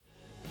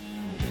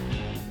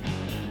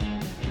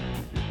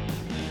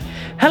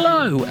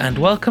Hello and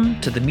welcome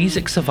to the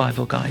Music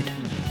Survival Guide,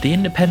 the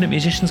independent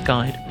musician's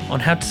guide on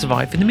how to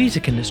survive in the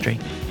music industry.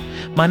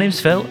 My name's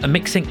Phil, a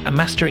mixing and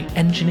mastering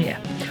engineer.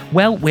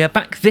 Well, we are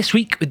back this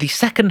week with the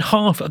second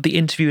half of the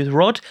interview with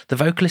Rod, the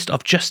vocalist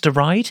of Just a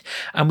Ride,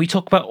 and we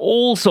talk about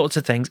all sorts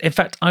of things. In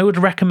fact, I would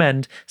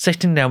recommend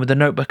sitting down with a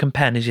notebook and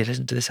pen as you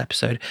listen to this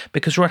episode,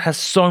 because Rod has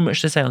so much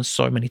to say on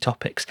so many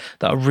topics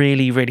that are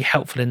really, really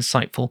helpful and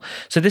insightful.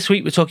 So this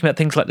week we're talking about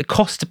things like the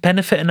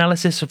cost-benefit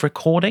analysis of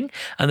recording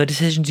and the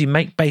decisions you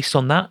make based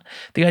on that,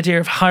 the idea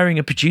of hiring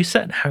a producer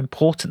and how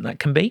important that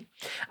can be,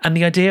 and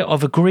the idea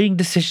of agreeing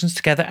decisions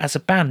together as a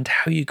band,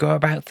 how you go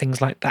about things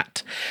like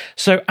that.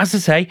 So as I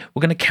say,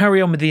 we're going to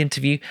carry on with the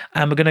interview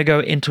and we're going to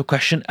go into a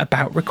question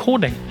about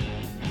recording.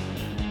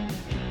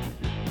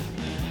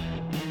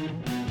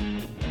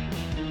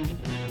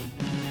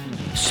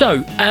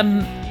 So,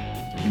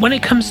 when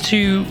it comes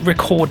to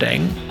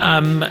recording,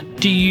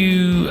 do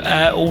you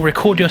all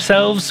record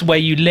yourselves where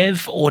you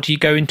live, or do you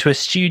go into a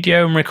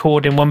studio and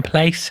record in one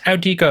place? How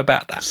do you go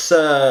about that?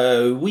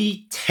 So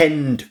we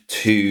tend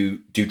to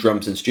do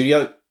drums in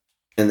studio,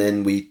 and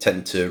then we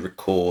tend to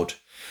record,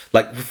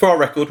 like for our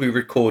record, we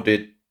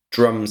recorded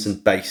drums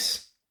and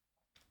bass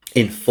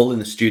in full in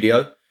the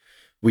studio.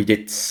 We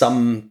did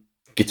some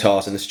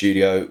guitars in the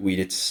studio. We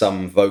did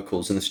some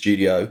vocals in the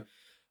studio,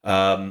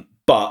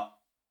 but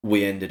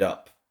we ended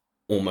up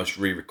almost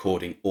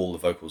re-recording all the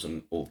vocals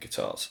and all the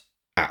guitars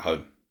at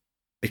home,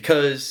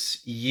 because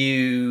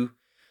I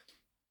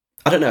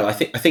don't know, I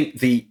think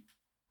the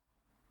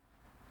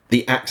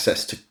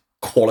access to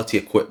quality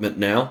equipment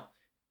now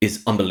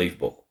is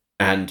unbelievable.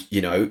 And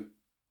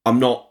I'm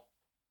not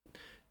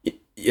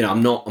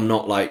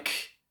like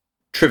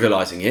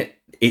trivializing it.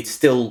 It's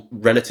still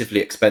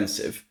relatively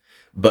expensive,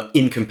 but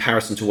in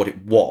comparison to what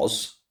it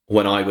was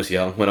when I was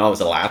young, when I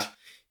was a lad,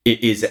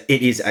 it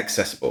is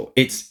accessible.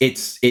 It's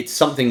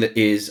something that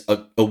is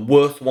a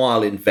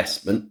worthwhile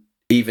investment,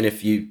 even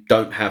if you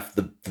don't have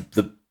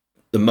the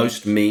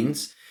most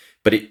means.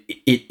 But it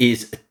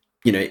is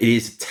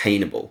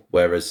attainable,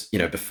 whereas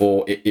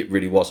before it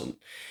really wasn't.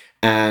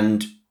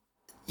 And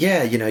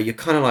yeah, you're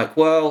kind of like,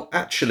 well,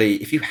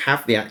 actually, if you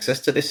have the access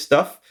to this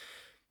stuff,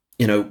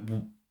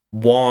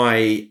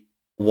 why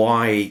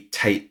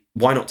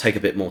not take a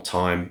bit more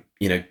time?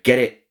 Get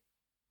it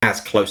as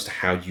close to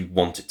how you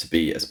want it to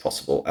be as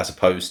possible, as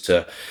opposed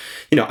to,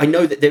 I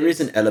know that there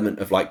is an element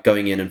of like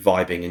going in and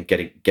vibing and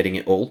getting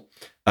it all,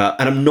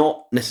 and I'm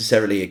not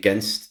necessarily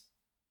against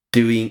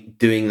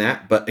doing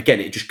that, but again,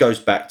 it just goes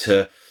back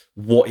to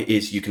what it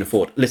is you can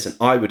afford. Listen,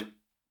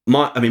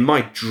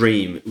 my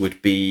dream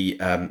would be,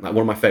 like one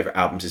of my favorite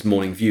albums is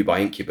Morning View by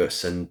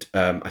Incubus, and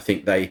I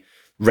think they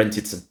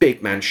rented some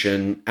big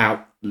mansion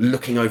out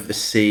looking over the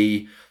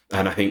sea.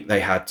 And I think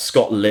they had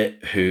Scott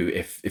Litt, who,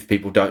 if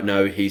people don't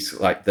know, he's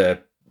like the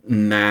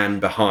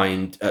man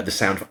behind the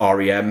sound of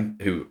REM,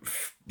 who,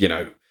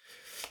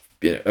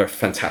 are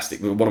fantastic.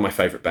 One of my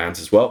favorite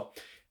bands as well.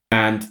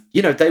 And,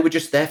 they were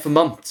just there for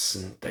months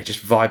and they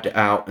just vibed it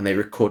out and they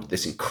recorded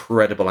this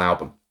incredible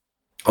album.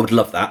 I would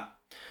love that.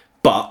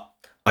 But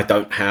I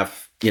don't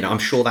have, I'm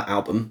sure that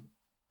album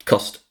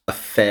cost a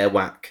fair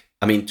whack.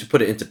 I mean, to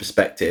put it into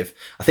perspective,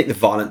 I think the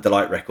Violent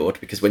Delight record,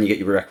 because when you get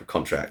your record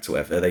contract or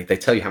whatever, they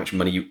tell you how much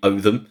money you owe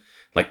them,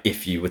 like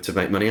if you were to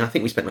make money. I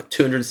think we spent like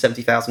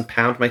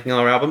 £270,000 making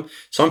our album.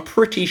 So I'm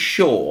pretty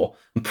sure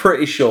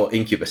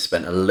Incubus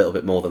spent a little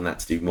bit more than that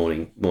to do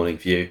Morning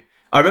View.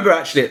 I remember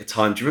actually at the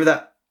time, do you remember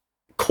that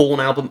Korn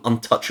album,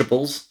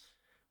 Untouchables?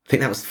 I think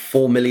that was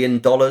 $4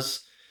 million.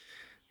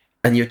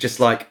 And you're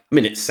just like,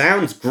 it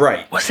sounds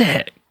great. Was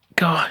it?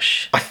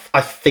 Gosh.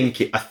 I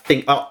think you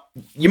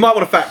might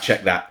want to fact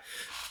check that.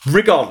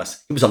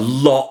 Regardless, it was a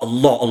lot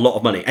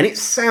of money, and it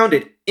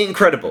sounded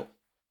incredible.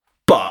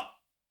 But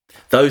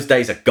those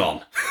days are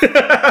gone,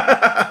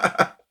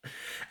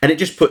 and it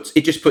just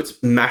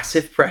puts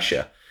massive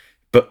pressure,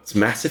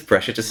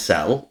 to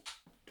sell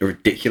a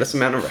ridiculous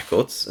amount of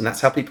records, and that's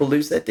how people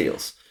lose their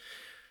deals,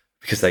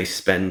 because they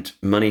spend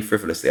money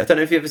frivolously. I don't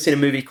know if you've ever seen a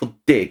movie called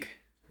Dig.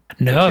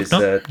 No, I've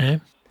not.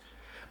 No.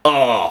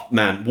 Oh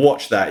man,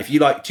 watch that. Do you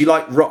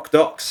like rock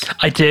docs?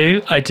 I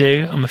do.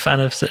 I'm a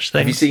fan of such things.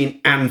 Have you seen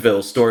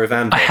Anvil, Story of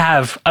Anvil? I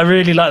have. I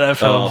really like that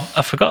film. Oh.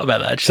 I forgot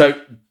about that, actually.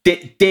 So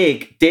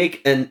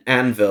Dig and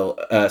Anvil,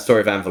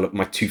 Story of Anvil are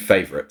my two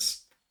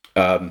favourites.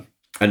 And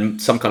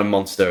Some Kind of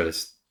Monster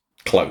is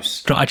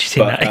close. Not actually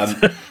seen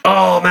that.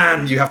 Oh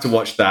man, you have to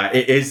watch that.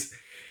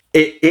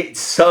 It's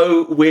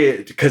so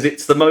weird because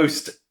it's the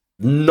most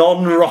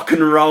non-rock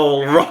and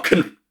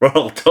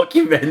roll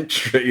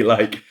documentary,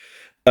 like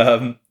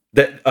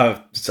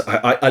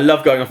I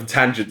love going off on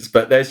tangents,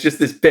 but there's just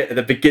this bit at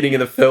the beginning of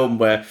the film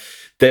where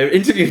they're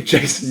interviewing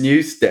Jason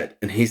Newsted,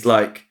 and he's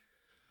like,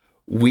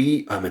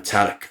 "We are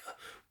Metallica.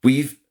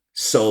 We've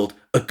sold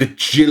a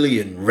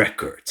gajillion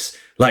records,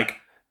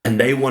 and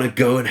they want to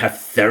go and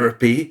have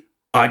therapy.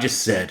 I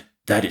just said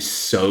that is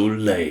so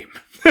lame."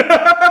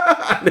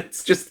 And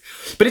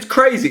it's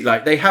crazy.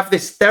 Like, they have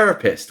this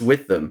therapist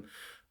with them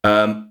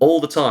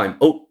all the time.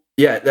 Oh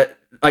yeah,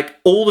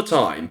 all the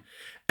time.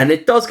 And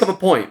it does come a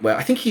point where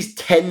I think he's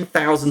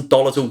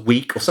 $10,000 a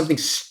week or something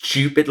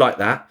stupid like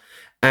that.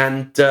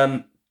 And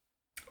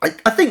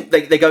I think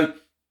they go,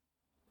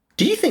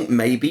 do you think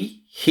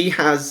maybe he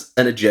has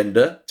an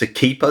agenda to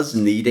keep us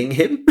needing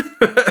him?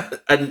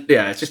 And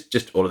yeah, it's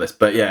just all of this.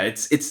 But yeah,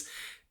 it's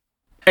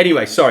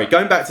anyway, sorry,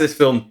 going back to this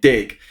film,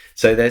 Dig.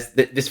 So there's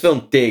this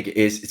film, Dig,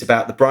 it's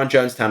about the Brian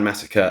Jonestown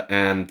massacre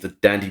and the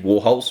Dandy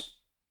Warhols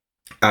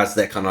as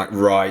they're kind of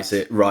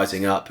like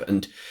rising up.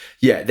 And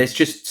yeah, there's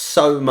just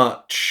so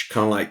much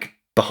kind of like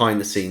behind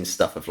the scenes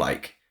stuff of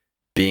like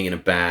being in a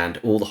band,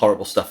 all the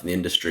horrible stuff in the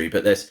industry.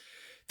 But there's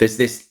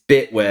this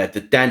bit where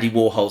the Dandy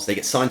Warhols, they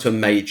get signed to a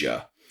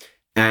major,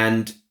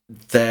 and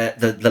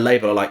the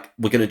label are like,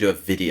 we're going to do a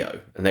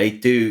video. And they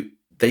do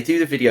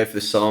the video for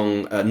the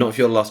song Not If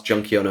You're the Last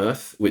Junkie on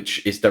Earth,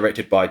 which is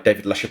directed by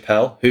David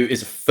LaChapelle, who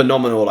is a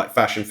phenomenal like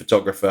fashion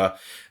photographer,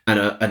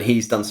 and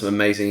he's done some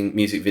amazing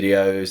music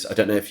videos. I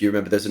don't know if you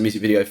remember, there's a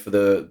music video for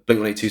the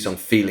Blink-182 song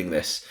Feeling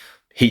This.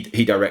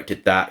 He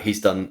directed that.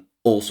 He's done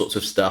all sorts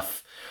of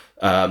stuff.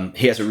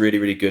 He has a really,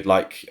 really good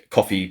like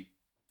coffee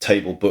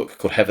table book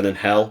called Heaven and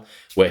Hell,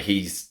 where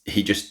he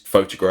just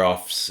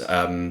photographs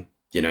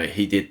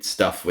he did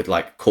stuff with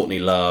like Courtney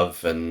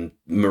Love and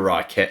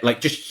Mariah Carey,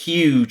 like just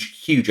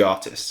huge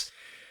artists.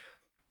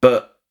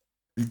 But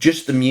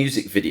just the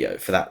music video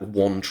for that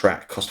one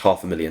track cost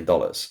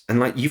 $500,000, and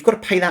like you've got to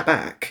pay that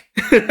back.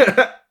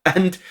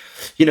 And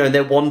and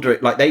they're wondering,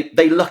 like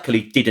they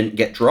luckily didn't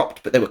get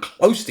dropped, but they were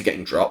close to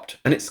getting dropped,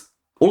 and it's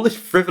all this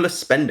frivolous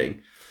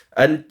spending.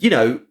 And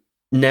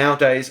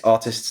nowadays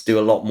artists do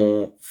a lot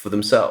more for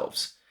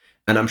themselves,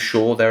 and I'm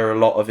sure there are a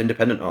lot of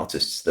independent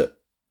artists that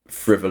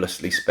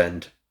frivolously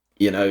spend.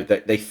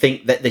 They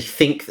think that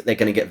they're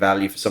going to get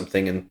value for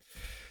something, and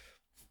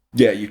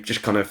yeah, you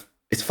just kind of,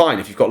 it's fine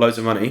if you've got loads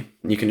of money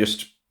and you can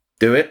just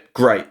do it.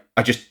 Great.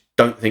 I just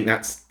don't think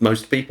that's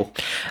most people.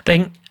 I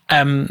think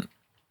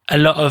a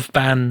lot of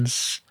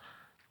bands,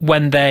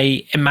 when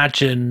they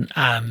imagine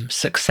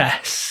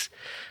success,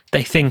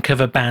 they think of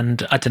a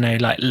band, I don't know,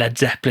 like Led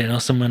Zeppelin or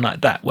someone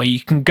like that, where you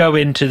can go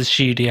into the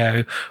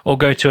studio or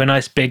go to a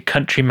nice big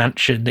country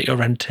mansion that you're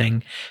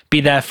renting,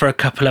 be there for a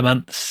couple of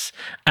months,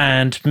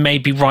 and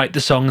maybe write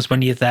the songs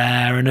when you're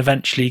there, and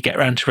eventually get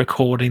around to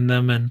recording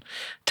them and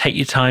take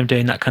your time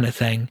doing that kind of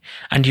thing.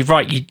 And you're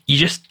right, you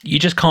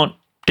just can't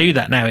do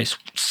that now. It's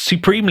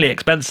supremely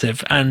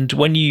expensive, and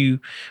when you're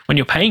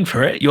paying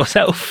for it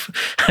yourself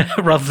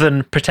rather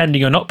than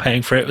pretending you're not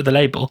paying for it with a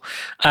label,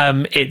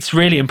 it's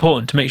really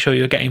important to make sure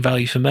you're getting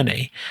value for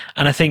money.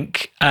 And I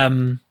think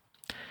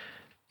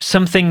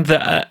something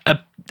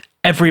that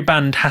every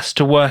band has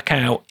to work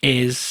out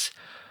is,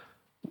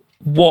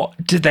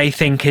 what do they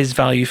think is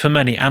value for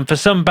money? And for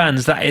some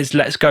bands, that is,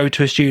 let's go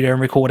to a studio and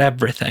record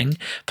everything.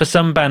 For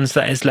some bands,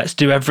 that is, let's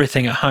do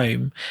everything at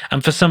home.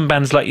 And for some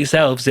bands like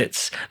yourselves,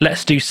 it's,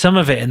 let's do some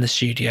of it in the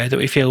studio that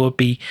we feel would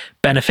be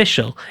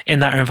beneficial in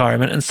that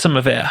environment, and some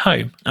of it at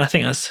home. And I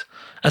think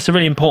that's a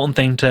really important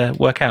thing to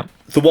work out.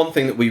 The one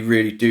thing that we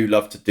really do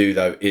love to do,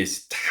 though,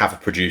 is to have a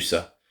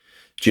producer.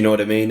 Do you know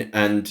what I mean?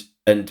 And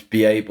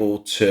be able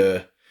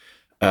to,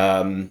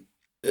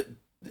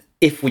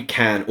 if we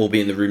can, all be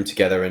in the room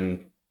together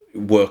and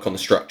work on the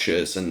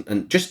structures,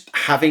 and just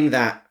having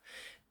that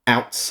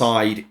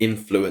outside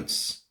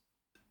influence.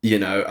 I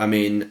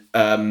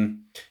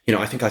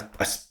think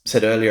I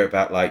said earlier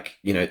about like,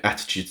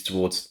 attitudes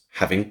towards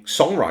having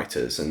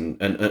songwriters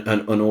and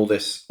all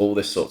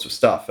this sorts of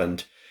stuff.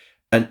 And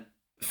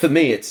for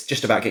me, it's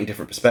just about getting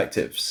different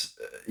perspectives.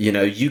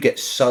 You get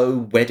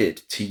so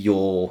wedded to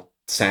your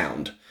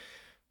sound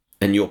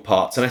and your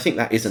parts. And I think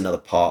that is another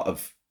part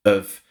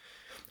of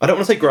I don't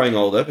want to say growing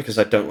older, because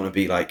I don't want to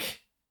be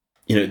like,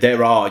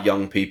 there are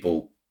young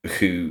people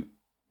who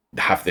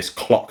have this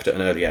clocked at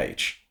an early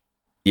age.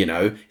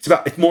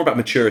 It's more about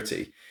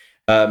maturity,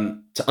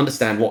 to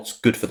understand what's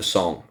good for the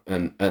song,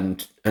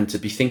 and to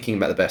be thinking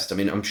about the best. I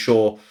mean, I'm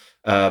sure,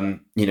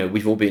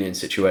 we've all been in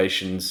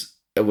situations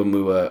when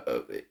we were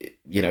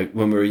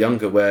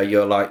younger, where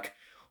you're like,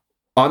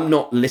 I'm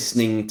not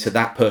listening to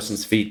that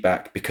person's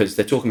feedback because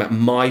they're talking about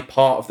my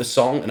part of the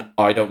song and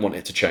I don't want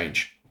it to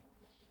change.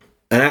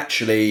 And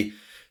actually,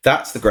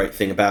 that's the great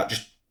thing about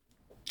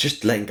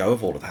just letting go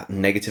of all of that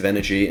negative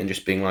energy and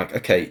just being like,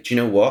 okay, do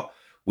you know what?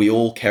 We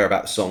all care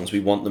about the songs. We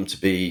want them to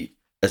be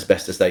as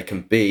best as they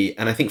can be.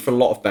 And I think for a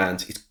lot of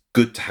bands, it's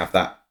good to have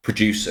that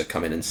producer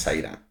come in and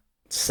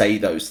say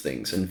those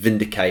things and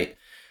vindicate,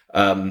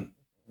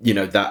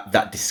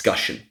 that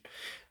discussion.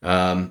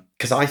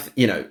 Because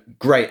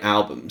great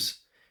albums,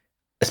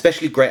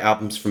 especially great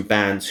albums from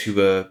bands who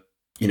are,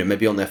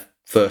 maybe on their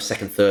first,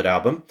 second, third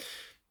album,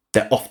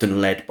 they're often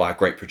led by a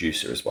great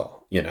producer as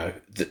well.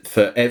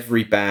 For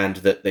every band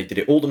that they did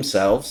it all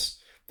themselves,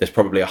 there's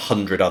probably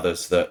 100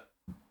 others that,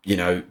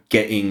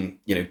 getting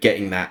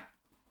that,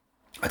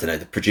 I don't know,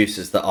 the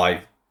producers that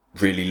I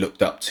really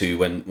looked up to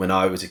when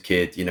I was a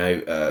kid,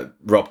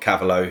 Rob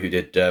Cavallo, who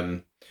did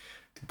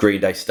Green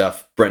Day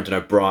stuff, Brendan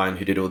O'Brien,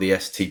 who did all the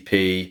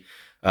STP,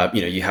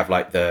 you have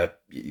like the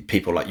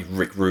people like your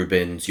Rick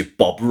Rubin's, your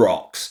Bob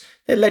Rocks,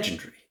 they're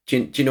legendary.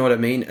 Do you know what I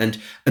mean? And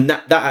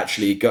that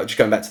actually, just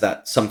going back to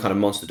that Some Kind of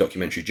Monster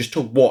documentary, just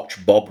to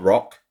watch Bob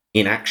Rock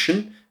in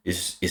action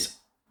is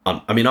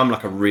I mean, I'm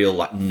like a real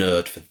like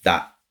nerd for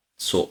that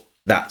sort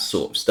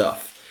of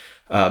stuff.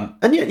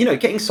 And yeah,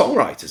 getting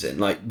songwriters in,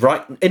 like,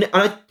 right, and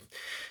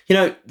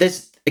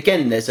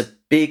there's a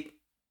big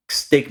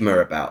stigma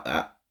about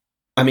that.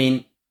 I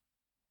mean,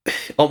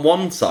 on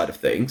one side of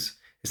things,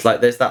 it's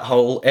like there's that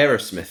whole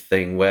Aerosmith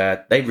thing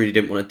where they really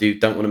don't want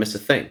to miss a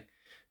thing.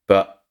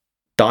 But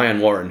Diane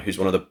Warren, who's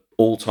one of the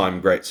all-time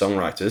great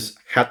songwriters,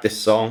 had this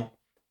song.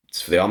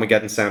 It's for the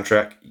Armageddon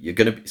soundtrack.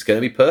 It's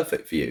gonna be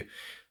perfect for you.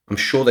 I'm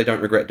sure they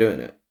don't regret doing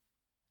it.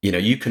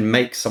 You can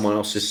make someone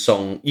else's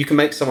song. You can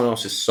make someone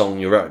else's song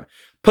your own.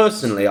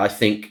 Personally, I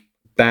think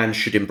bands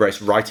should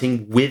embrace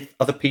writing with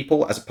other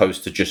people as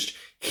opposed to just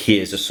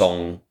here's a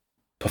song,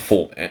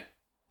 perform it.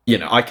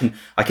 I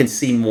can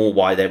see more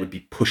why there would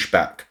be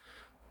pushback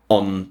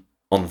on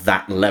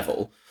that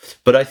level.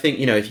 But I think,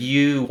 if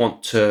you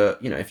want to,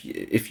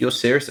 if you're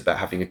serious about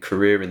having a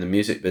career in the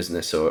music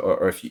business,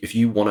 or if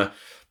you want to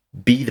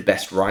be the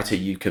best writer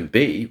you can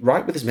be,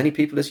 write with as many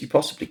people as you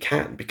possibly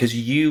can, because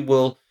you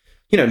will,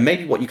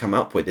 maybe what you come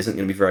up with isn't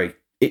going to be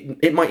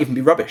it might even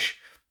be rubbish,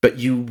 but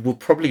you will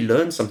probably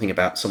learn something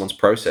about someone's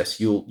process.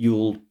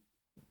 You'll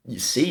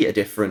see a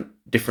different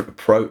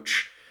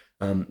approach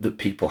that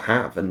people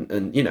have,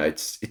 and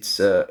it's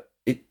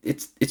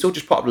all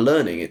just part of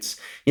learning. It's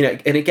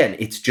and again,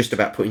 it's just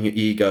about putting your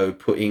ego,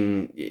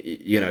 putting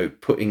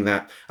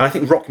that. And I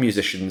think rock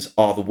musicians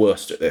are the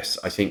worst at this.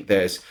 I think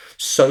there's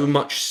so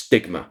much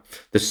stigma.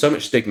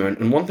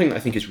 And one thing that I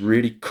think is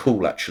really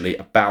cool, actually,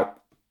 about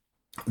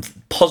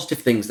positive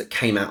things that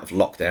came out of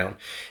lockdown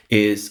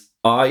is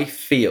I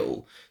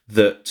feel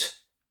that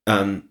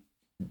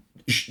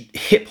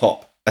hip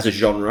hop as a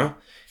genre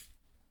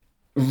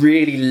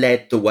really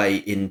led the way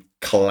in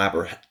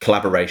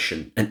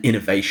collaboration and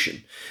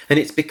innovation. And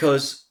it's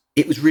because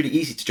it was really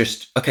easy to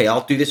just, okay,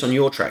 I'll do this on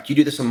your track, you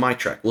do this on my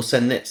track, we'll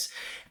send this.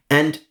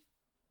 And,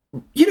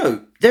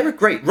 there are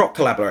great rock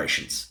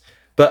collaborations,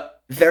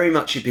 but very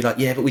much you'd be like,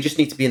 yeah, but we just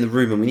need to be in the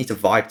room and we need to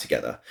vibe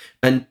together.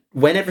 And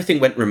when everything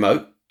went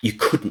remote, you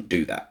couldn't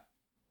do that.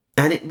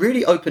 And it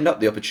really opened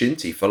up the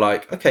opportunity for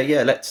like, okay,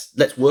 yeah,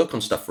 let's work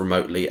on stuff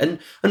remotely and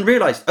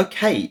realize,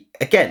 okay,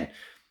 again,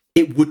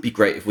 it would be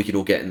great if we could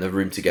all get in the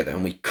room together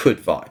and we could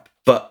vibe.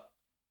 But,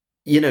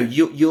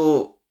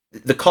 you're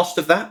the cost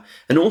of that,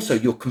 and also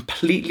you're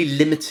completely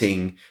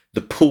limiting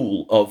the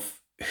pool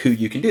of who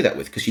you can do that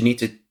with, because you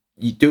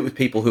do it with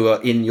people who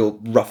are in your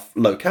rough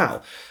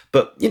locale.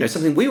 But,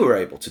 something we were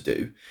able to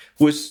do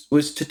was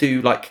to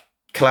do like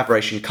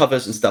collaboration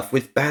covers and stuff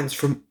with bands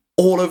from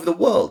all over the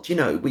world.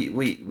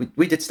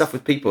 We did stuff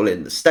with people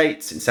in the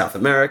States, in South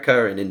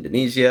America, in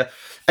Indonesia,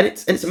 and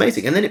it's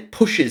amazing. And then it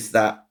pushes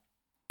that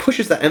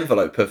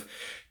envelope of,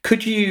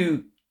 could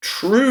you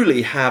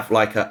truly have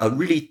like a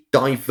really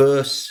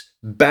diverse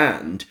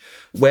band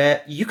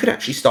where you could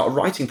actually start a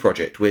writing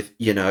project with,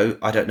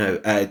 I don't know,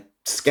 a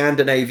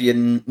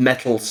Scandinavian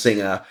metal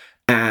singer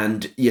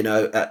and,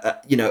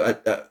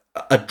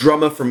 a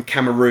drummer from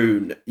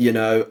Cameroon,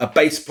 a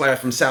bass player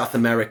from South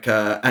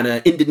America and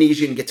an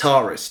Indonesian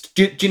guitarist.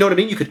 Do you know what I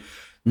mean? You could,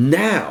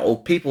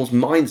 now people's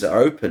minds are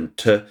open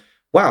to,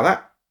 wow,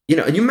 that,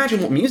 and you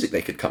imagine what music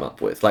they could come up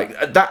with.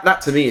 Like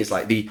that to me is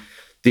like the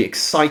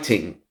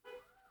exciting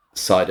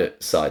side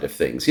of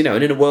things,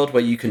 and in a world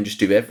where you can just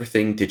do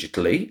everything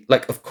digitally,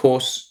 like, of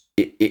course,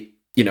 it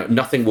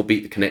nothing will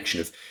beat the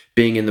connection of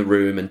being in the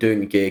room and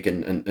doing a gig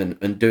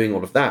and doing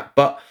all of that.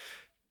 But,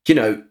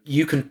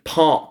 you can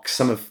park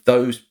some of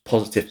those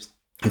positives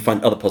and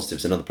find other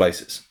positives in other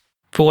places.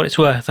 For what it's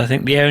worth, I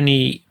think the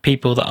only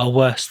people that are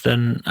worse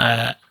than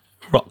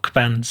rock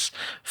bands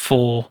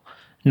for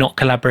not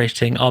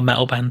collaborating are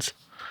metal bands.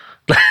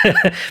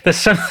 there's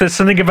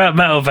something about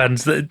metal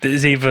bands that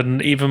is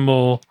even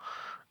more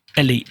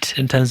elite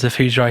in terms of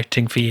who's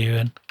writing for you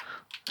and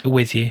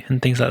with you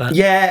and things like that.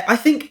 Yeah, I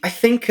think I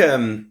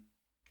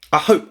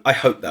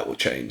hope that will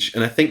change,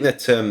 and I think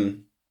that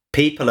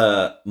people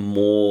are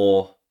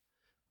more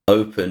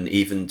open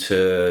even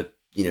to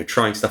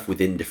trying stuff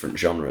within different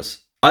genres.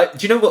 Do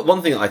you know what?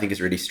 One thing that I think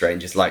is really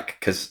strange is like,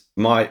 because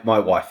my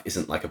wife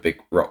isn't like a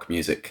big rock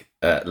music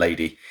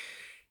lady,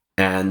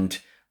 and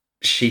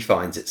she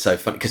finds it so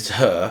funny because to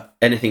her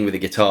anything with a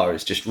guitar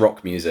is just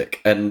rock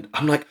music, and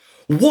I'm like,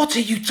 what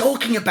are you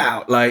talking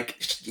about? Like,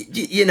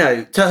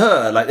 to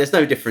her, like, there's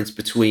no difference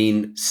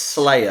between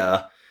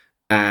Slayer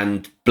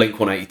and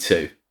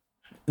Blink-182.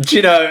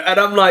 And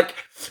I'm like,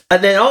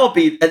 and then I'll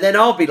be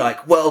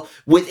like, well,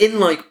 within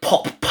like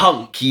pop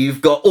punk,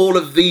 you've got all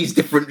of these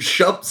different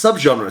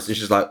subgenres, and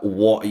she's like,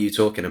 what are you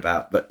talking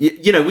about? But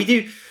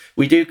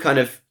we do kind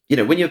of,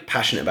 when you're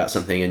passionate about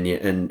something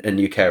and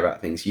you care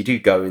about things, you do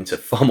go into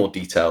far more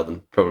detail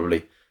than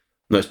probably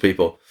most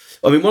people.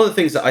 I mean, one of the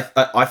things that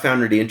I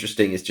found really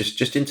interesting is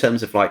just in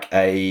terms of like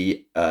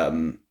a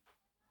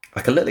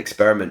little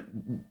experiment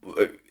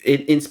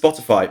in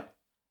Spotify.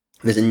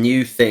 There's a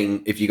new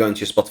thing if you go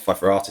into your Spotify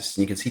for artists,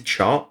 and you can see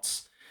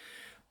charts,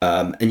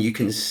 and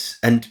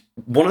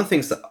one of the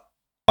things that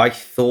I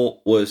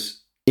thought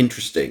was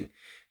interesting.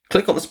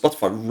 Click on the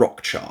Spotify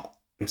rock chart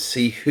and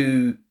see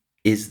who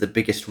is the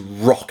biggest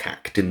rock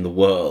act in the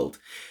world.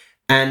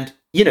 And,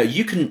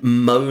 you can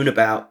moan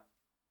about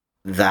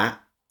that.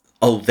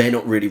 Oh, they're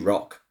not really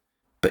rock.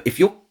 But if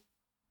you're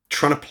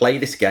trying to play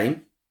this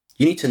game,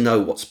 you need to know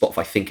what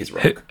Spotify think is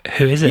rock.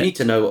 Who is it? You need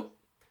to know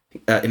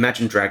what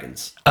Imagine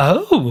Dragons.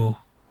 Oh.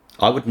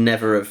 I would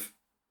never have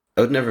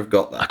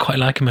got that. I quite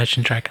like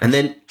Imagine Dragons. And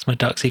then it's my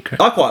dark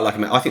secret. I quite like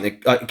them. I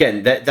think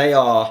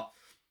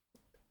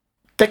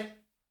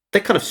they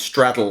kind of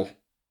straddle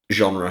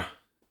genre,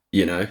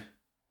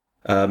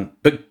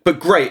 but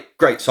great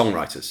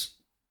songwriters,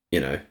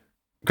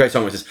 great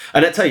songwriters.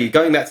 And I tell you,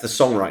 going back to the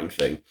songwriting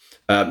thing,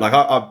 like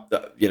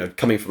I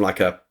coming from like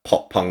a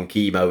pop punk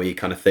emo-y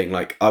kind of thing,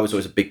 like I was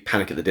always a big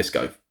Panic at the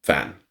Disco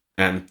fan,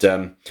 and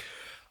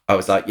I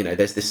was like,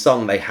 there's this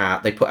song they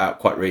put out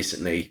quite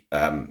recently.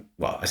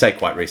 Well, I say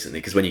quite recently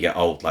because when you get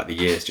old, like the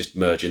years just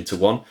merge into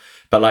one.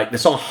 But like the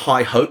song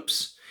High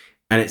Hopes,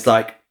 and it's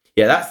like,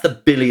 yeah, that's the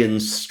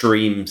billion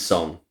stream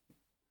song,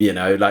 and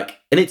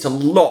it's a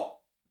lot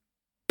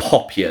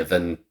poppier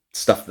than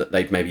stuff that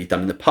they've maybe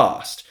done in the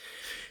past.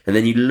 And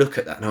then you look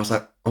at that and I was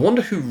like, I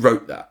wonder who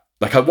wrote that.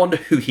 Like, I wonder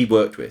who he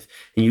worked with.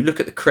 And you look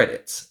at the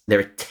credits, there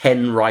are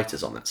 10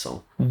 writers on that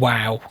song.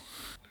 Wow.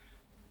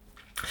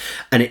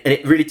 And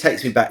it really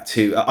takes me back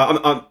to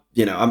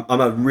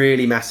I'm a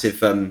really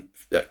massive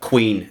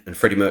Queen and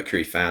Freddie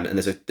Mercury fan, and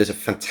there's a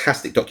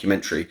fantastic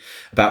documentary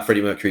about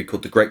Freddie Mercury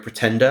called The Great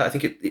Pretender. I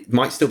think it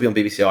might still be on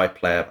BBC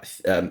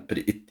iPlayer, but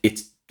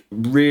it's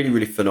really,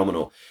 really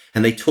phenomenal.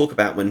 And they talk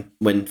about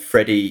when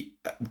Freddie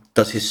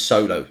does his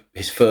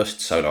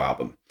first solo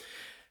album,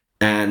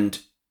 and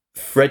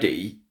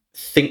Freddie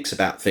thinks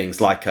about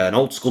things like an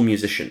old school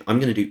musician. I'm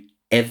going to do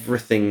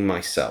everything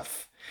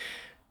myself,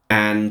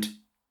 and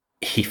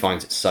he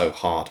finds it so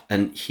hard.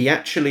 And he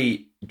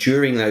actually,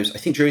 during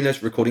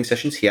those recording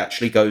sessions, he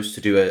actually goes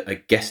to do a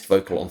guest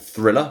vocal on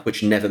Thriller,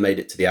 which never made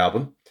it to the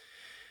album.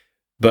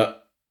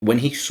 But when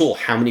he saw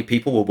how many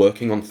people were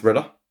working on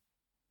Thriller,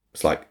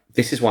 it's like,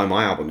 this is why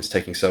my album is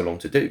taking so long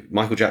to do.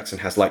 Michael Jackson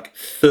has like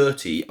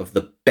 30 of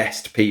the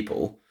best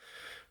people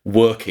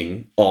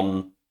working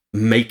on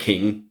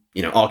making,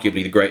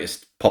 arguably the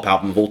greatest pop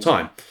album of all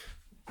time.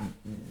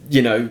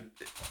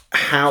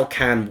 How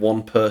can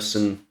one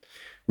person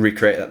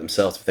recreate that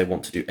themselves if they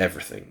want to do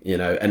everything,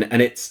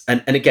 and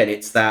again,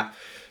 it's that,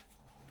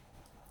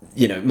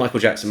 Michael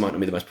Jackson might not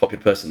be the most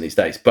popular person these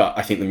days, but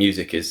I think the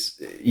music is,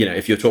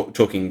 if you're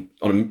talking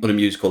on a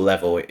musical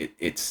level,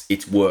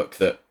 it's work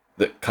that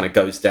kind of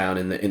goes down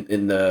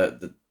in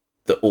the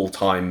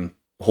all-time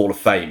Hall of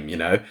Fame,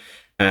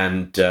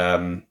 and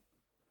to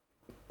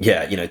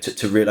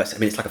realize, I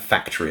mean, it's like a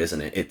factory,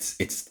 isn't it?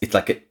 It's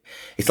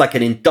like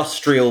an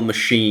industrial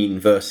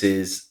machine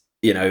versus,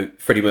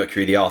 Freddie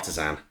Mercury the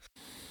artisan.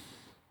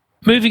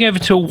 Moving over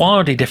to a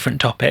wildly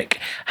different topic,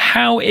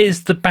 how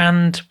is the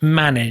band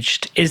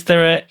managed? Is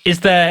there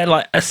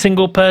like a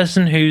single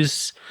person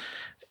who's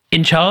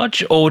in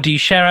charge, or do you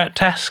share out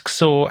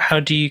tasks, or how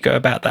do you go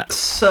about that?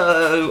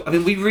 So, I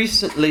mean, we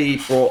recently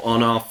brought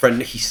on our friend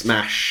Nicky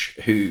Smash,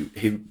 who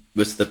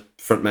was the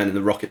frontman in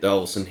the Rocket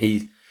Dolls, and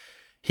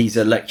he's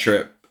a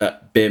lecturer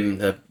at BIM,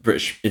 the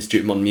British Institute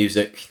of Modern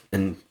Music,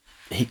 and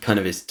he kind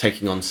of is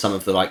taking on some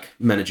of the like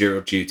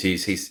managerial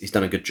duties. He's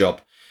done a good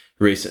job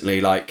recently,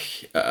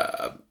 like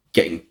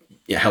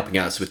helping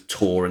out us with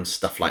tour and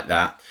stuff like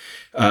that.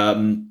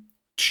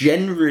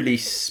 Generally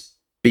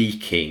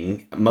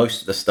speaking,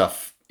 most of the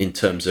stuff in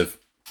terms of,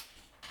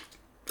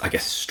 I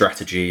guess,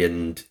 strategy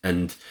and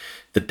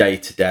the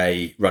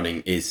day-to-day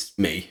running is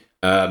me.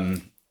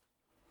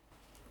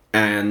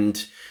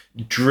 And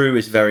Drew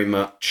is very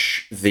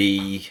much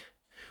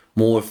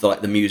more of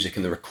the music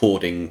and the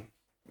recording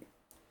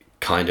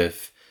kind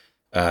of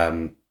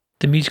the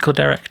musical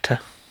director.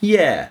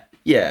 Yeah,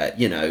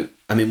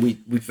 I mean, we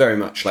very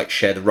much like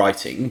share the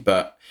writing,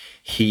 but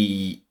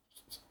he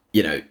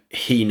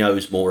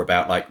knows more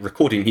about like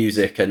recording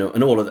music and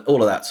all of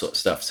that sort of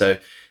stuff. So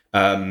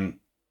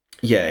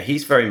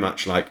he's very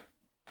much like,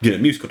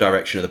 musical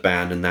direction of the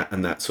band and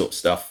that sort of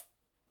stuff.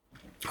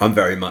 I'm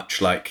very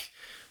much like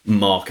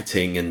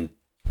marketing and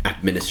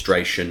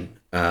administration.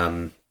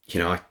 I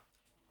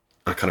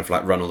kind of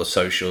like run all the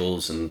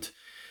socials and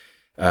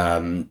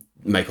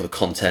make all the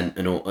content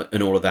and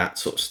all of that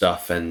sort of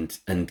stuff,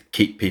 and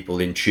keep people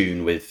in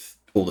tune with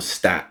all the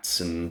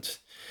stats and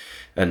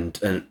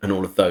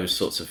all of those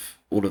sorts of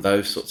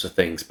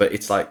things. But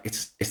it's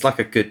like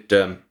a good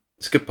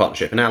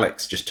partnership. And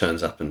Alex just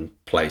turns up and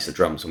plays the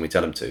drums when we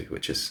tell him to,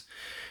 which is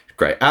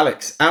great.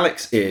 Alex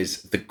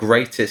is the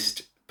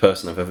greatest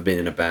person I've ever been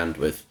in a band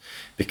with,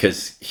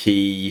 because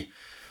he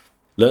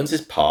learns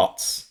his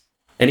parts.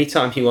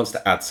 Anytime he wants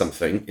to add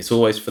something, it's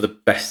always for the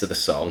best of the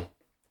song.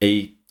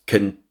 He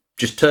can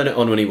just turn it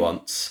on when he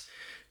wants.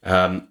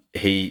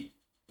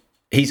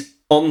 He's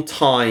on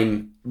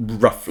time,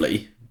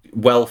 roughly,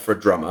 well for a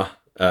drummer.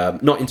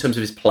 Not in terms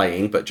of his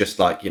playing, but just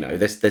like,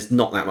 there's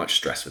not that much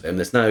stress with him.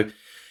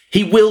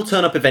 He will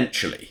turn up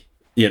eventually,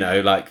 You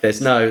know, like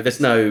there's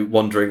no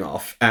wandering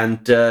off. And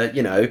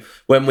you know,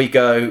 when we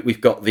go,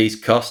 we've got these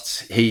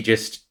costs. He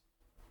just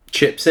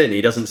chips in.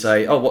 He doesn't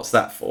say, "Oh, what's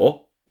that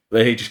for?"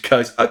 But he just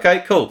goes,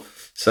 "Okay, cool."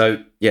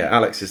 So yeah,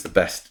 Alex is the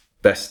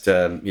best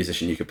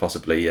musician you could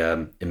possibly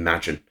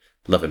imagine.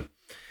 Love him.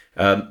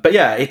 But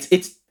yeah, it's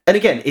and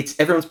again, it's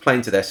everyone's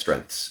playing to their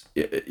strengths.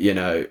 You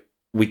know,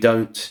 we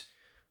don't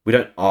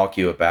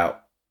argue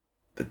about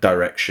the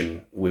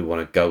direction we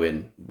want to go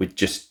in. We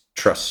just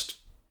trust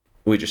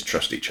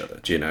each other.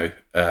 Do you know?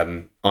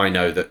 I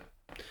know that.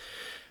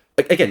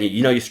 Again,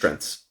 you know your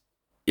strengths.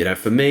 You know,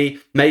 for me,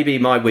 maybe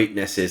my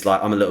weakness is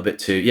like I'm a little bit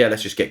too. Yeah,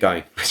 let's just get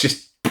going. Let's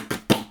just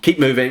keep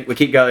moving. We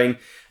keep going.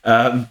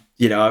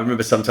 You know, I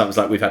remember sometimes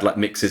like we've had like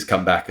mixes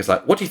come back. It's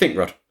like, what do you think,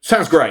 Rod?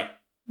 Sounds great.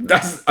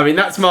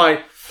 That's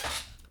my.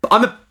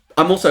 But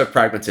I'm also a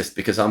pragmatist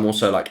because I'm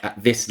also like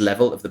at this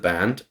level of the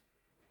band.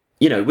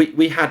 You know,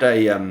 we had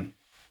a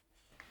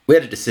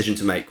decision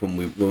to make when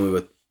we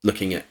were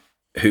looking at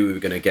who we were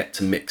going to get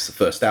to mix the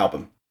first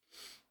album.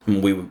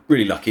 And we were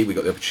really lucky. We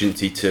got the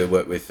opportunity to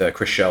work with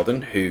Chris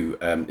Sheldon, who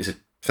is a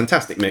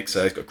fantastic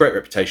mixer. He's got a great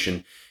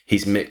reputation.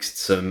 He's mixed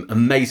some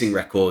amazing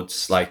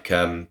records like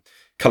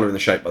Colour in the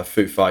Shape by the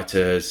Foo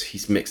Fighters.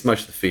 He's mixed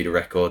most of the Feeder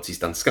records. He's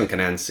done Skunk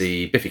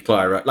Anansie, Biffy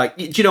Clyro. Like,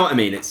 do you know what I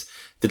mean?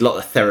 Did a lot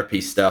of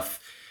therapy stuff.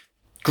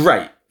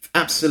 Great.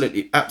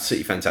 Absolutely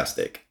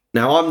fantastic.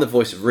 Now, I'm the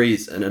voice of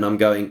reason, and I'm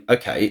going,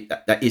 okay,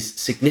 that is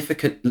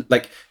significant.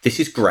 Like, this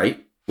is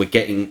great. We're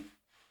getting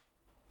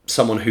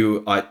someone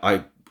who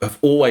I have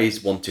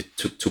always wanted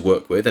to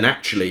work with. And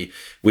actually,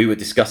 we were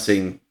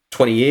discussing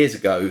 20 years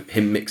ago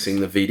him mixing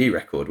the VD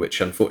record, which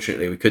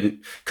unfortunately we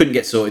couldn't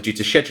get sorted due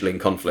to scheduling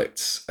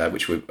conflicts,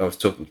 which I was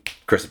talking to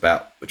Chris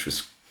about, which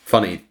was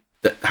funny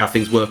how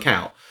things work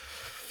out.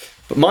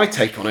 But my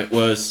take on it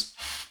was,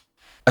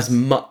 as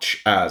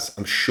much as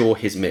I'm sure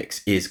his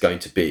mix is going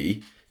to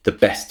be the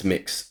best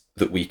mix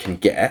that we can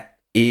get,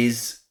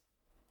 is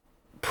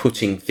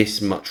putting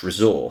this much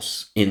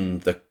resource in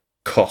the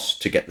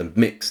cost to get the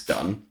mix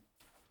done,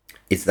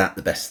 is that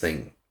the best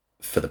thing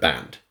for the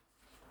band?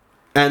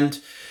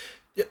 And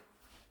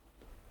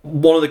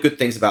one of the good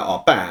things about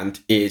our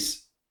band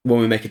is when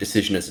we make a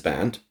decision as a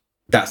band,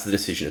 that's the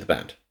decision of the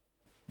band.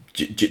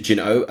 Do you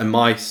know? And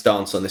my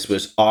stance on this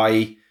was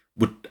I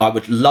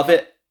would love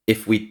it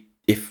if we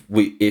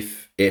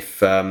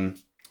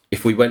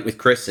went with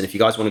Chris, and if you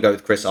guys want to go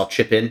with Chris, I'll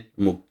chip in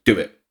and we'll do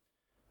it.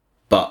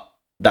 But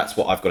that's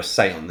what I've got to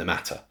say on the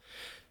matter.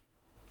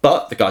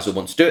 But the guys who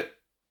want to do it,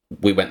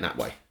 we went that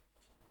way.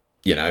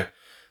 You know?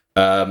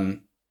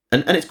 And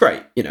it's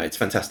great. You know, it's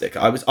fantastic.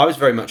 I was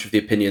very much of the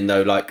opinion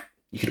though, like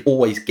you could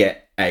always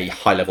get a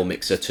high level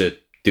mixer to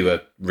do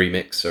a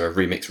remix or a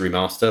remix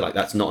remaster. Like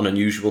that's not an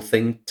unusual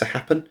thing to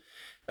happen.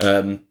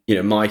 You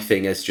know, my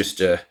thing is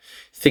just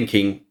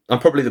thinking. I'm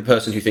probably the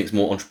person who thinks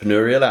more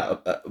entrepreneurially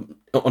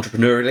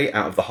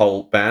out of the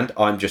whole band.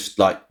 I'm just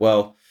like,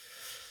 well,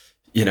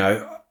 you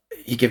know,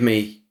 give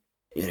me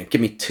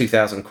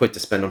 2,000 quid to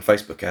spend on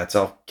Facebook ads.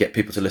 I'll get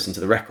people to listen to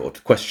the record.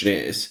 The question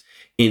is,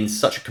 in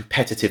such a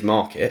competitive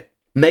market,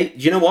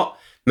 you know what?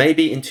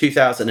 Maybe in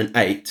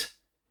 2008,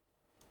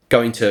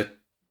 going to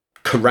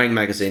Kerrang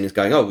magazine is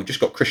going, oh, we just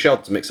got Chris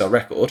Sheldon to mix our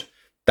record.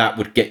 That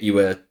would get you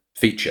a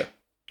feature.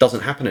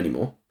 Doesn't happen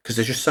anymore because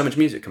there's just so much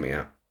music coming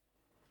out.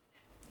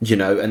 You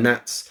know, and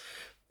that's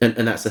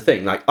the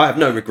thing. Like, I have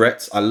no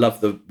regrets. I love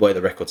the way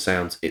the record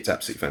sounds. It's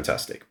absolutely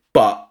fantastic.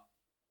 But,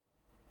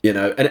 you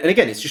know, and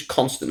again, it's just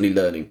constantly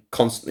learning,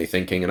 constantly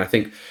thinking. And I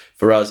think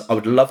for us, I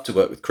would love to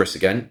work with Chris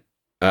again.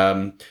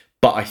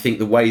 But I think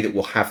the way that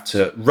we'll have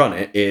to run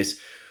it is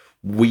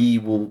we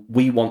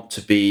want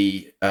to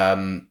be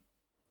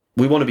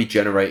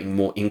generating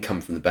more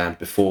income from the band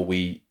before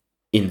we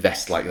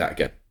invest like that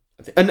again.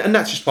 And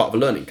that's just part of a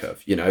learning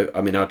curve, you know.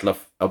 I mean,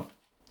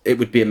 it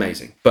would be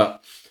amazing.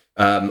 But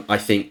I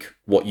think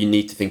what you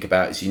need to think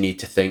about is you need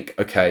to think,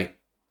 okay,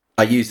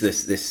 I use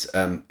this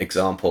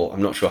example.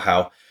 I'm not sure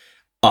how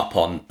up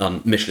on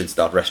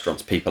Michelin-starred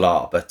restaurants people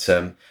are, but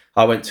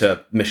I went to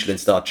a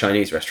Michelin-starred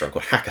Chinese restaurant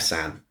called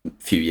Hakkasan a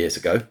few years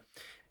ago,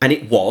 and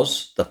it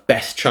was the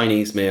best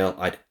Chinese meal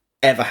I'd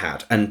ever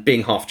had. And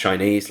being half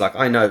Chinese, like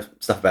I know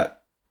stuff about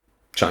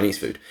Chinese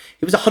food.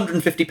 It was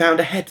 £150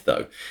 a head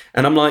though.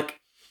 And I'm like,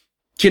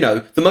 do you know,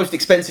 the most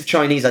expensive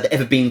Chinese I'd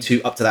ever been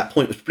to up to that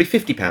point was probably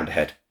 £50 a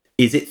head.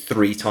 Is it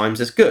 3 times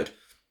as good?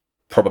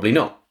 Probably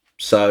not.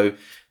 So,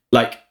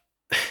 like,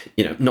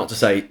 you know, not to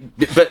say,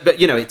 but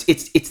you know,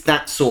 it's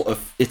that sort of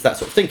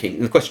thinking.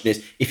 And the question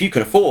is, if you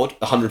can afford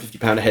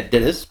 £150 a head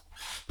dinners,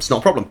 it's not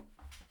a problem.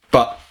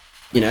 But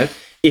you know,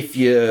 if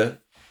you're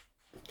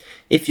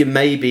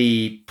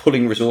maybe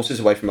pulling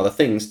resources away from other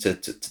things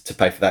to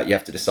pay for that, you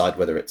have to decide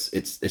whether it's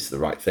the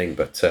right thing.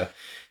 But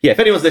yeah, if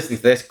anyone's listening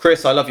to this,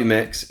 Chris, I love your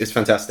mix. It's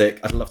fantastic.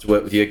 I'd love to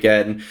work with you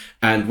again.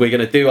 And we're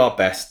going to do our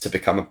best to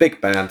become a big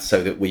band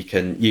so that we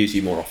can use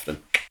you more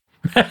often.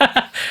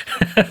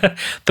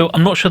 Though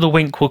I'm not sure the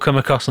wink will come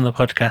across on the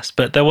podcast,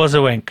 but there was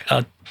a wink.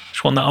 I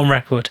just want that on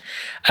record.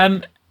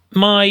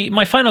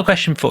 My final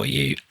question for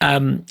you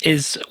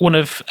is one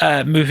of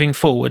moving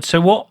forward.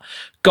 So what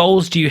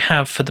goals do you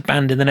have for the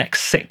band in the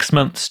next 6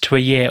 months to a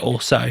year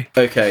or so?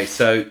 Okay,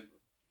 so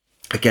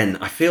again,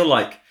 I feel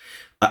like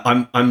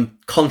I'm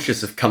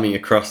conscious of coming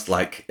across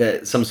like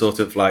some sort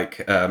of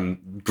like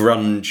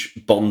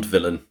grunge Bond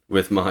villain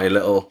with my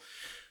little.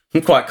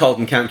 I'm quite cold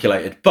and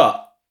calculated,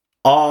 but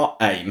our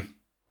aim,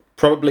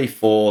 probably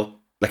for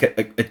like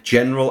a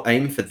general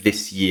aim for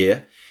this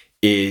year,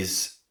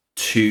 is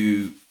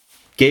to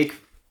gig,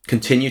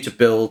 continue to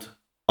build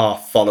our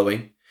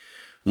following,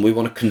 and we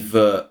want to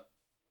convert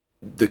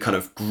the kind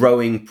of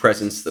growing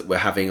presence that we're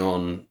having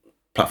on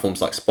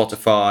platforms like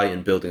Spotify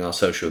and building our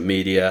social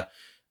media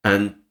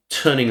and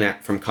turning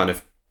that from kind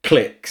of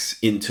clicks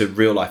into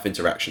real life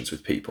interactions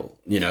with people.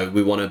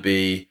 We want to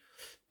be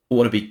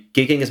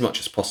gigging as much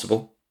as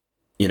possible.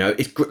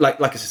 It's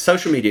like I said,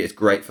 social media is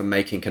great for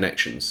making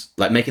connections,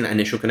 like making that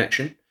initial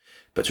connection,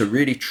 but to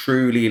really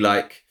truly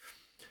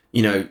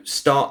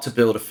start to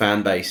build a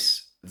fan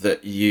base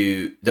that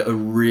are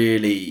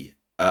really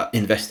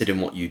invested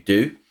in what you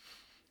do.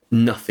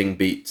 Nothing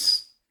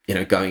beats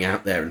going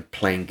out there and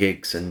playing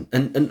gigs, and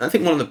I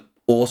think one of the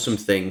awesome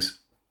things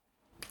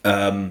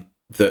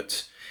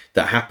that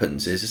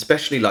happens is,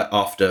 especially like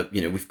after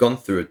we've gone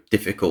through a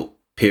difficult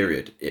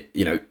period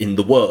in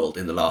the world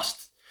in the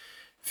last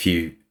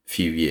few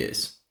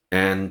years,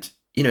 and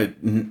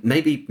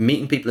maybe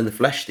meeting people in the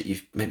flesh that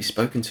you've maybe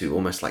spoken to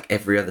almost like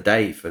every other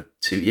day for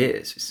 2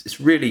 years,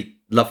 it's really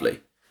lovely.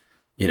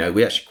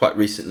 We actually quite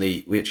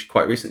recently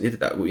did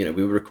that. We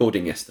were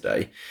recording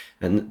yesterday,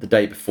 and the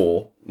day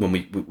before, when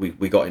we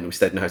got in, we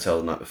stayed in a hotel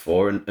the night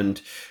before,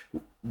 and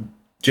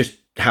just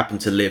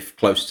happened to live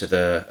close to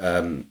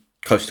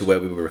where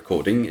we were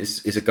recording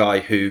is a guy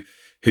who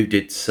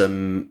did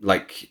some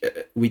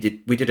we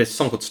did a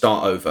song called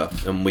Start Over,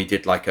 and we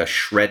did like a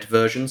shred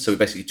version. So we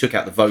basically took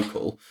out the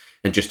vocal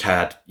and just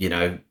had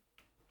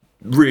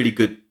really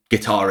good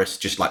guitarists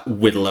just like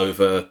whittle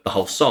over the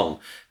whole song.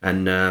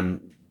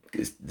 And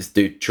this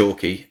dude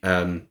Chalky,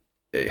 who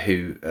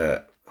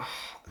I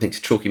think it's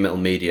Chalky Metal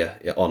Media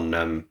on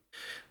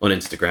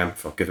Instagram.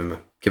 If I'll give him a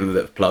bit of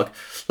a plug.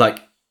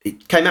 Like, he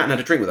came out and had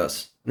a drink with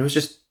us, and it was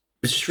just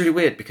really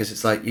weird, because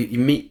it's like you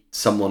meet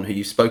someone who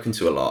you've spoken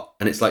to a lot,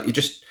 and it's like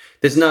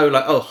there's no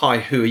like, oh hi,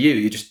 who are you?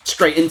 You're just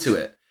straight into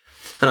it,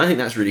 and I think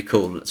that's really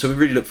cool. So we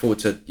really look forward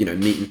to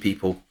meeting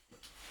people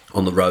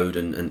on the road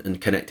and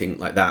connecting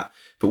like that.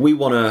 But we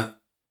want to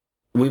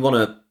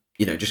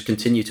just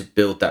continue to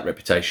build that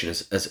reputation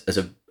as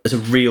a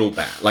real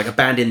band, like a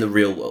band in the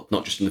real world,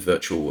 not just in the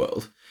virtual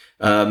world.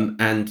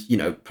 And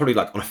probably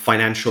like on a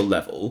financial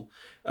level,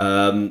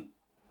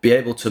 be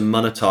able to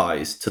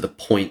monetize to the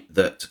point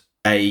that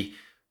a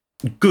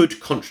good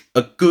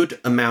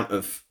amount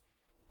of,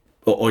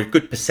 or a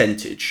good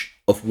percentage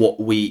of what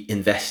we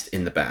invest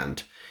in the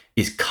band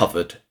is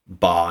covered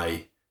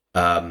by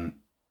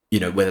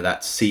whether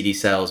that's CD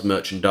sales,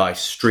 merchandise,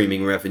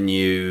 streaming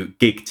revenue,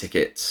 gig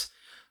tickets.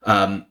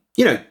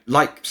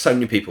 Like so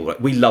many people,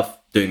 like, we love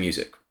doing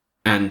music,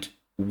 and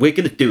we're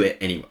going to do it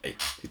anyway.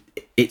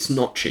 It's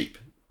not cheap,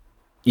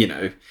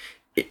 it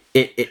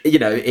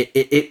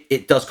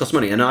does cost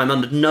money, and I'm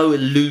under no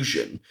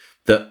illusion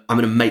that I'm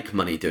going to make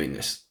money doing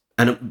this.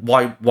 And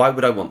why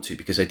would I want to?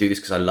 Because I do this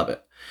because I love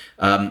it.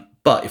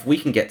 But if we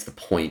can get to the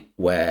point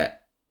where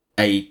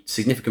a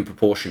significant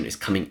proportion is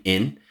coming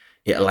in,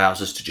 it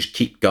allows us to just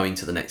keep going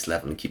to the next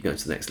level and keep going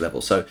to the next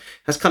level. So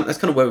that's kind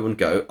of where we want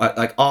to go.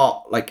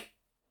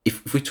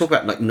 If we talk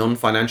about like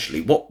non-financially,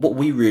 what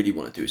we really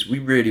want to do is we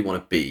really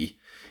want to be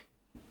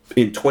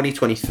in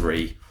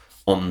 2023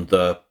 on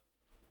the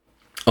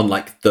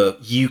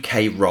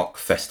UK rock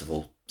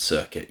festival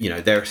circuit.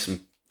 There are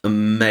some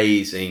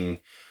amazing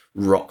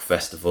rock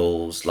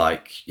festivals,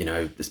 like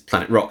there's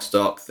Planet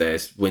Rockstock,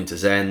 there's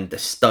Winter's End,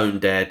 there's Stone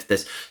Dead,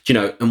 there's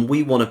and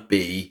we want to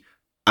be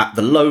at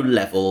the low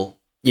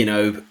level,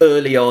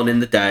 early on in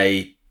the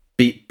day,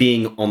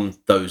 being on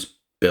those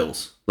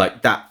bills.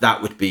 Like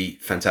that would be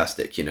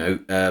fantastic,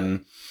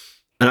 and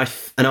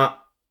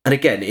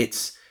again,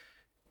 it's,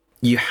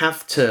 you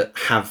have to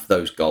have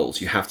those goals,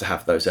 you have to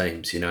have those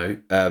aims,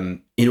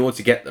 in order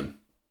to get them.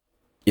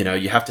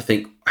 You have to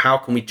think, how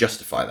can we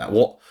justify that?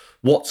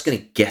 What's going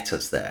to get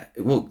us there?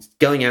 Well,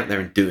 going out there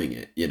and doing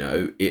it,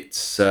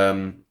 it's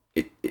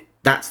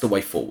that's the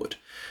way forward,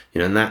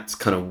 and that's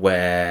kind of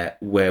where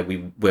we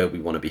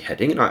want to be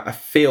heading. And I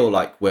feel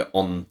like we're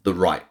on the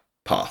right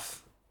path.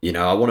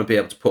 I want to be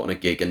able to put on a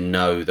gig and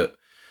know that,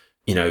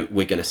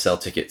 we're going to sell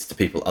tickets to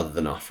people other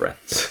than our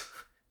friends.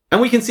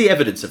 And we can see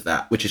evidence of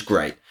that, which is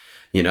great,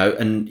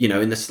 and,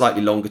 in the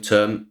slightly longer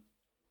term,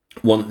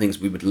 one of the things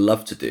we would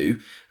love to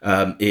do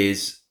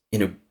is,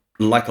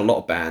 like a lot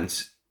of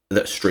bands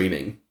that are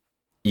streaming,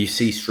 you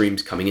see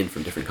streams coming in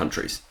from different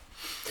countries.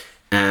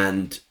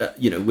 And,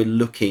 we're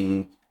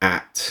looking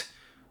at,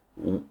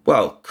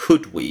 well,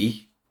 could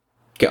we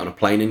get on a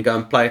plane and go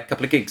and play a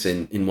couple of gigs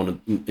in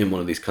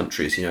one of these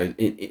countries?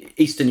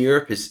 Eastern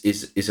Europe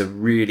is a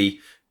really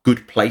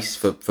good place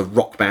for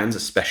rock bands,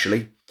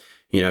 especially.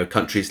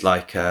 Countries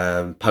like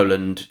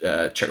Poland,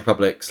 Czech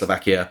Republic,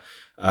 Slovakia,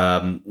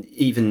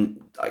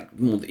 even like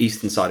more the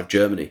eastern side of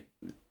Germany.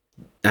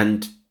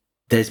 and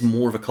there's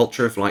more of a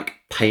culture of like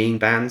paying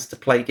bands to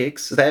play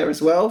gigs there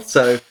as well.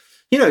 So,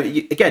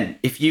 again,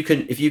 if you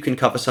can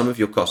cover some of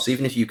your costs,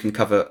 even if you can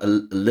cover a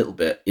little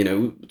bit, we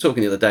were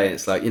talking the other day, and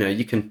it's like,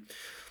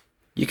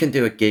 you can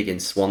do a gig in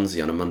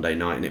Swansea on a Monday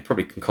night, and it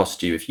probably can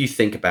cost you, if you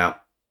think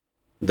about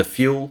the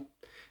fuel,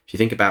 if you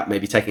think about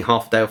maybe taking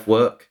half a day off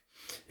work,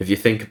 if you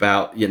think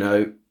about,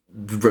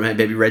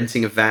 maybe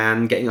renting a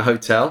van, getting a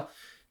hotel,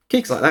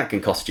 gigs like that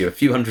can cost you a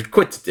few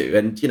 £100 to do.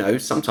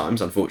 And,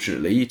 sometimes,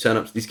 unfortunately, you turn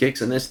up to these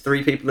gigs and there's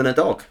 3 people and a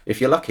dog,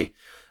 if you're lucky.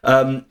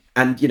 And,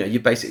 you're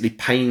basically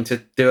paying to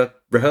do a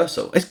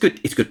rehearsal. It's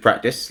good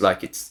practice.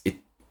 Like it's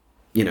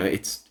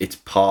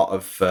part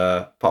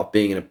of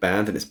being in a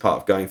band, and it's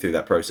part of going through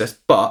that process.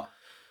 But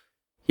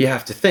you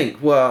have to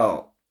think,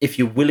 well, if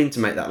you're willing to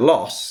make that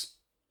loss,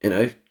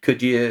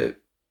 could you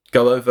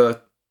go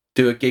over,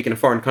 do a gig in a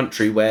foreign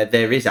country where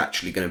there is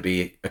actually going to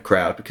be a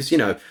crowd? Because,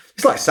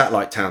 it's like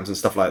satellite towns and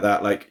stuff like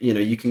that. Like,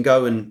 you can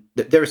go, and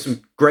there are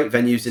some great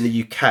venues in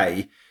the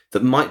UK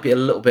that might be a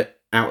little bit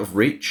out of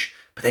reach,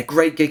 but they're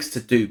great gigs to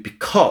do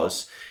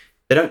because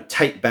they don't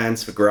take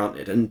bands for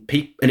granted, and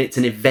it's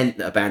an event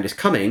that a band is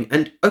coming.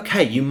 And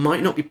okay, you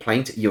might not be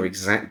playing to your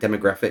exact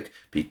demographic,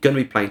 but you're going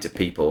to be playing to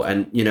people.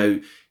 And,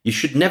 you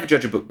should never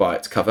judge a book by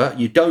its cover.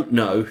 You don't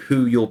know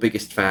who your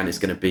biggest fan is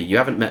going to be. You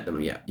haven't met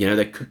them yet.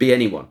 There could be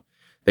anyone.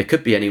 They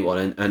could be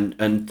anyone,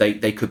 and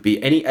they could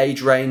be any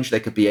age range. They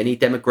could be any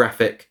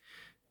demographic.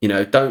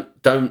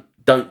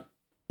 Don't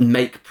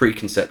make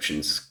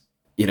preconceptions,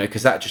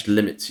 because that just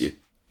limits you.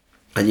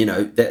 And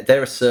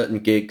there are certain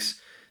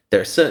gigs. There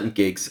are certain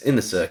gigs in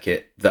the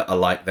circuit that are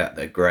like that.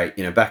 They're great.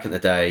 Back in the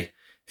day,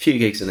 a few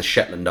gigs in the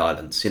Shetland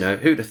Islands.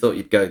 Who'd have thought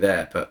you'd go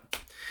there? But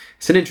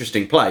it's an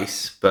interesting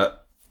place. But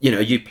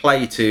you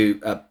play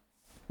to a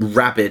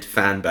rabid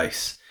fan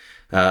base.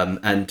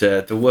 And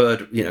the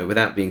word,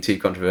 without being too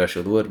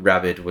controversial, the word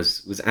rabid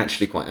was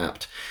actually quite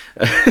apt.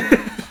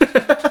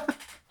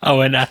 I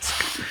won't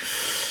ask.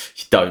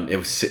 You don't. It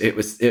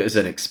was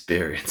an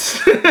experience.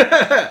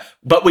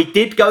 But we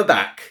did go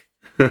back.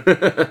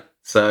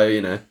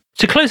 So,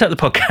 To close out the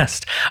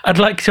podcast, I'd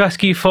like to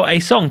ask you for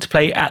a song to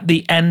play at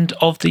the end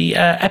of the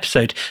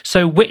episode.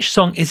 So which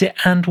song is it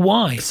and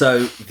why?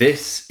 So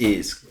this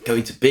is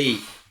going to be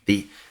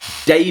the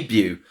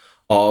debut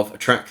of a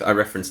track that I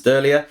referenced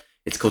earlier.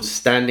 It's called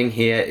Standing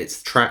Here.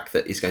 It's the track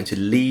that is going to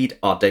lead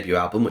our debut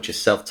album, which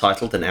is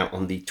self-titled and out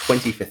on the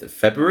 25th of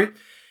February.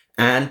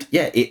 And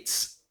yeah,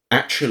 it's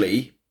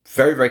actually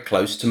very, very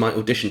close to my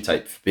audition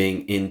tape for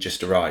being in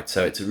Just a Ride.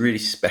 So it's a really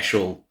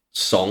special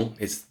song.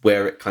 It's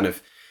where it kind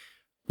of,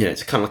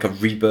 it's kind of like a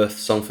rebirth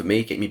song for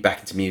me, getting me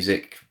back into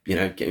music,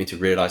 getting me to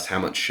realise how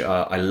much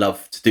I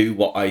love to do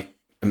what I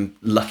am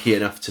lucky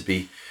enough to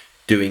be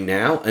doing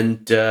now.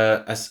 And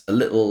as a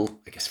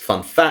little, I guess,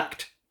 fun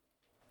fact,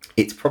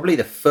 it's probably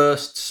the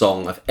first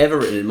song I've ever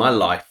written in my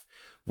life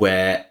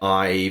where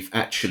I've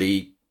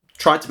actually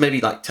tried to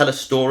maybe like tell a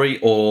story,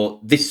 or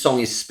this song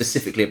is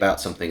specifically about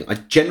something. I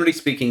generally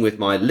speaking with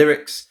my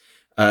lyrics,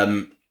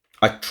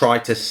 I try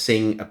to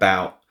sing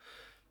about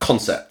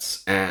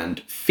concepts and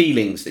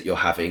feelings that you're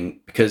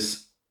having,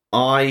 because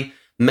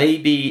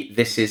maybe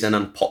this is an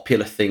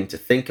unpopular thing to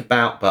think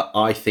about, but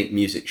I think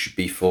music should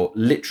be for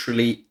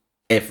literally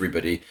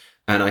everybody.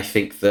 And I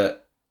think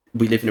that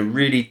we live in a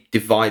really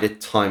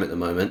divided time at the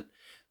moment.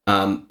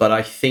 But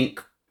I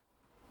think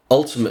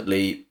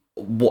ultimately,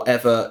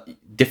 whatever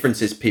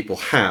differences people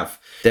have,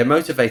 they're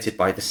motivated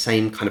by the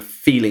same kind of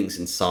feelings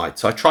inside.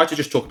 So I try to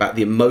just talk about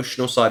the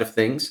emotional side of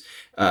things.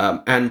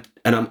 And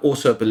I'm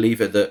also a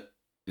believer that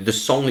the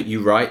song that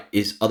you write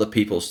is other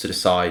people's to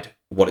decide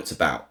what it's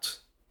about.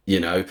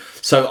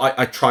 So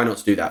I try not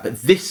to do that.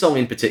 But this song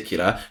in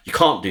particular, you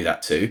can't do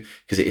that to,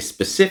 because it is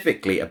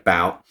specifically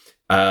about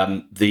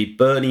the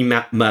Bernie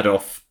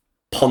Madoff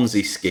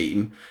Ponzi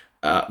scheme,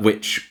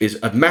 which is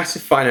a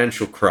massive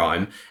financial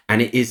crime.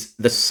 And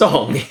the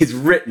song is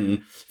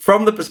written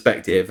from the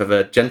perspective of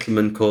a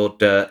gentleman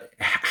called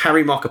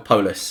Harry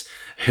Markopolos,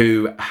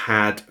 who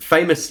had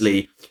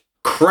famously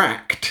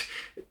cracked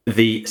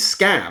the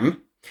scam.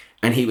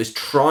 And he was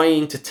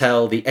trying to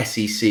tell the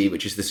SEC,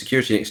 which is the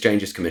Security and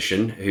Exchanges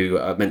Commission, who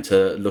are meant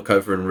to look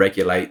over and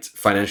regulate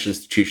financial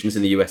institutions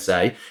in the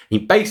USA. He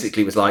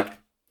basically was like,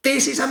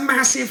 this is a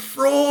massive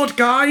fraud,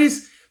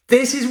 guys.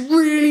 This is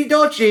really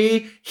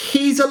dodgy.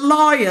 He's a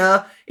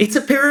liar. It's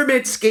a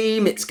pyramid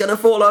scheme. It's going to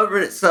fall over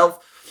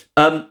itself.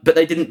 But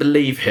they didn't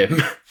believe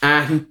him.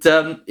 And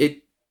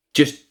it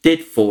just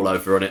did fall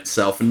over on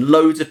itself. And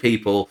loads of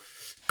people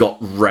got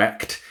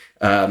wrecked.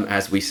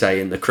 As we say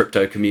in the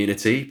crypto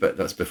community, but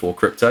that's before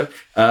crypto.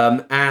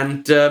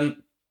 And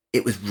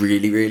it was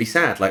really, really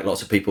sad. Like,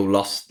 lots of people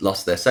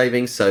lost their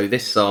savings. So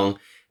this song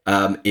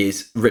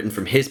is written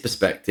from his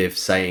perspective,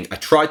 saying, I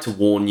tried to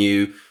warn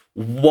you.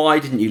 Why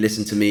didn't you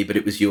listen to me? But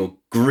it was your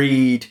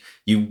greed.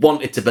 You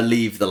wanted to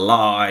believe the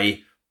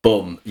lie.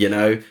 Boom.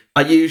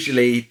 I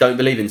usually don't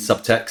believe in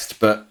subtext,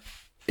 but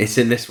it's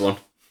in this one.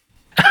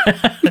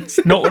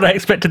 That's not what I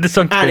expected the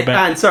song to be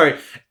about. And sorry,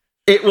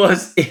 It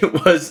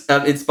was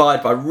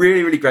inspired by a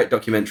really, really great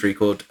documentary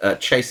called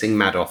Chasing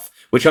Madoff,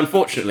 which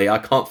unfortunately I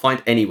can't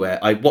find anywhere.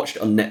 I watched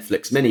it on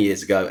Netflix many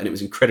years ago and it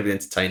was incredibly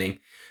entertaining.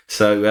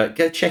 So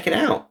go check it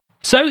out.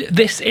 So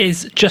this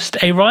is Just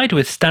a Ride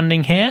with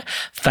Standing Here.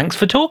 Thanks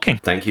for talking.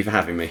 Thank you for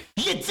having me.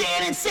 You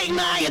didn't take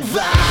my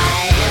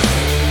advice.